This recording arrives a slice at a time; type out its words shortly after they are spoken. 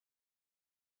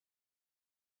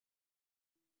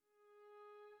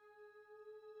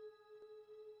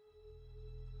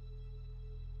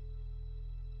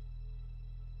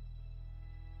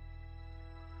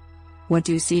What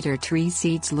do cedar tree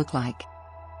seeds look like?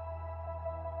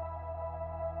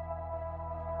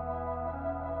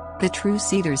 The true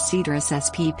cedars Cedrus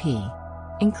spp.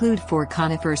 Include 4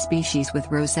 conifer species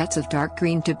with rosettes of dark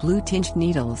green to blue-tinged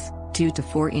needles, 2 to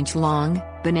 4 inch long,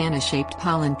 banana-shaped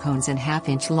pollen cones and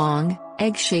half-inch long,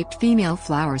 egg-shaped female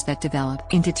flowers that develop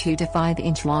into 2 to 5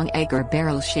 inch long egg or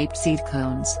barrel-shaped seed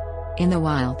cones. In the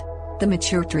wild, the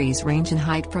mature trees range in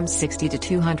height from 60 to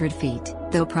 200 feet,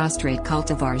 though prostrate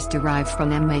cultivars derived from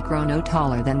them may grow no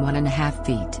taller than 1.5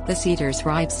 feet. The cedar's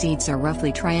ripe seeds are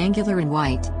roughly triangular and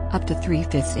white, up to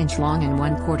 3/5 inch long and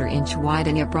 1/4 inch wide,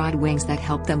 and have broad wings that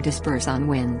help them disperse on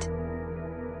wind.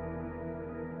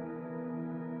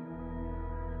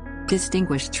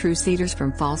 Distinguish true cedars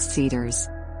from false cedars.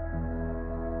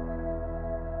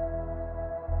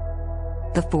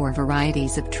 The 4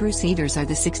 varieties of true cedars are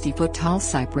the 60-foot-tall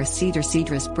cypress cedar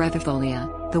Cedrus brevifolia,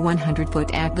 the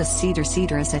 100-foot atlas cedar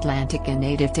Cedrus atlantic and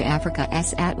native to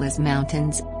Africa's Atlas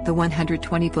Mountains, the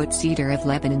 120-foot cedar of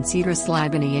Lebanon Cedrus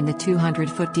libani, and the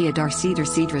 200-foot deodar cedar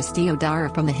Cedrus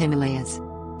deodara from the Himalayas.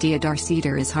 Deodar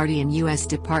cedar is hardy in U.S.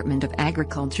 Department of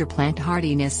Agriculture plant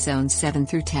hardiness zones 7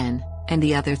 through 10, and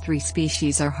the other 3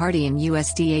 species are hardy in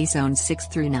USDA zones 6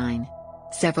 through 9.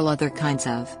 Several other kinds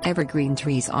of evergreen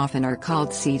trees often are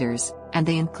called cedars, and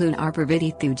they include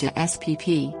Arborvitae thuja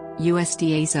spp,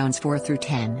 USDA zones 4 through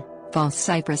 10, false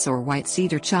cypress or white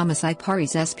cedar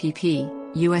Chamasiparis spp,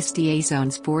 USDA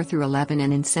zones 4 through 11,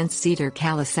 and incense cedar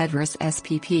Cedrus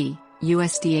spp,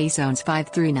 USDA zones 5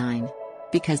 through 9.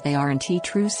 Because they aren't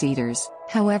true cedars,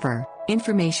 however,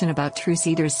 information about true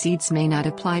cedars seeds may not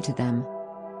apply to them.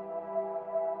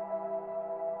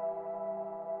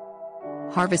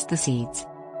 Harvest the seeds.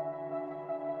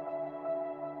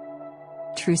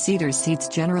 True cedar seeds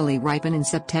generally ripen in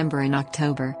September and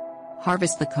October.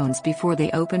 Harvest the cones before they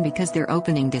open because their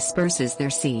opening disperses their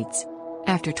seeds.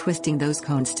 After twisting those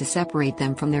cones to separate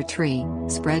them from their tree,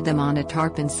 spread them on a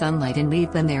tarp in sunlight and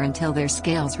leave them there until their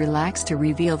scales relax to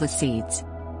reveal the seeds.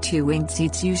 2 winged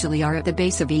seeds usually are at the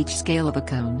base of each scale of a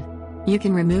cone. You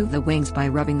can remove the wings by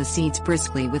rubbing the seeds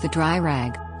briskly with a dry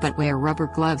rag, but wear rubber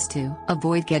gloves to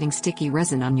avoid getting sticky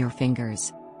resin on your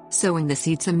fingers. Sowing the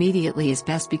seeds immediately is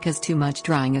best because too much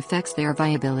drying affects their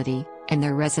viability, and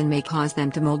their resin may cause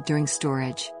them to mold during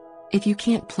storage. If you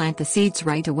can't plant the seeds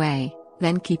right away,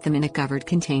 then keep them in a covered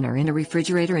container in a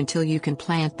refrigerator until you can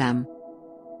plant them.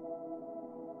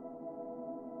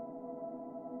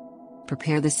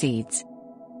 Prepare the seeds.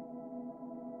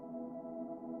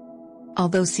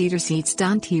 Although cedar seeds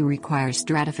don't require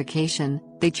stratification,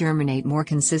 they germinate more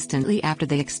consistently after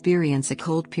they experience a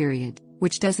cold period,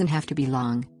 which doesn't have to be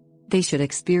long. They should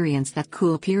experience that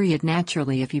cool period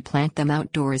naturally if you plant them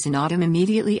outdoors in autumn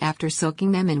immediately after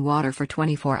soaking them in water for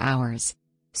 24 hours.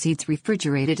 Seeds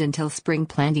refrigerated until spring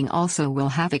planting also will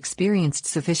have experienced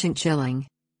sufficient chilling.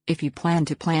 If you plan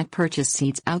to plant purchase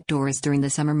seeds outdoors during the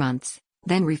summer months,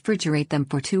 then refrigerate them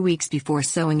for 2 weeks before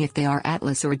sowing if they are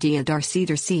Atlas or Deodar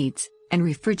cedar seeds, and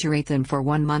refrigerate them for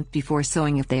 1 month before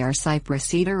sowing if they are Cypress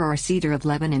cedar or Cedar of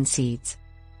Lebanon seeds.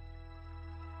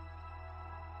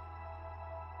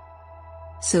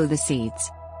 Sow the seeds.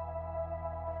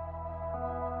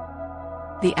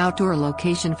 The outdoor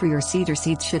location for your cedar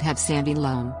seeds should have sandy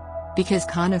loam. Because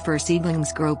conifer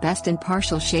seedlings grow best in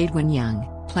partial shade when young,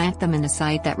 plant them in a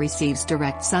site that receives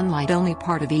direct sunlight only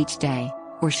part of each day,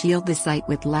 or shield the site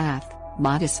with lath,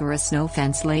 bodice or a snow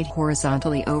fence laid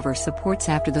horizontally over supports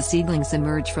after the seedlings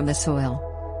emerge from the soil.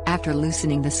 After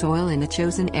loosening the soil in the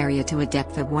chosen area to a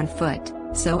depth of 1 foot,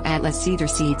 sow Atlas cedar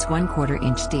seeds 1/4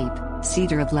 inch deep,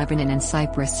 Cedar of Lebanon and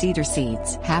Cypress cedar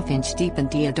seeds 1/2 inch deep, and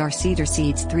Deodar cedar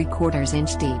seeds 3/4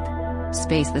 inch deep.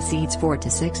 Space the seeds 4 to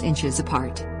 6 inches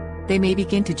apart. They may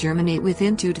begin to germinate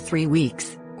within 2 to 3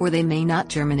 weeks, or they may not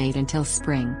germinate until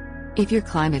spring. If your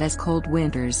climate has cold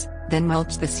winters, then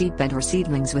mulch the seedbed or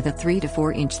seedlings with a 3 to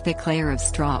 4 inch thick layer of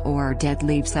straw or dead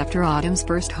leaves after autumn's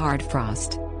first hard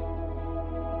frost.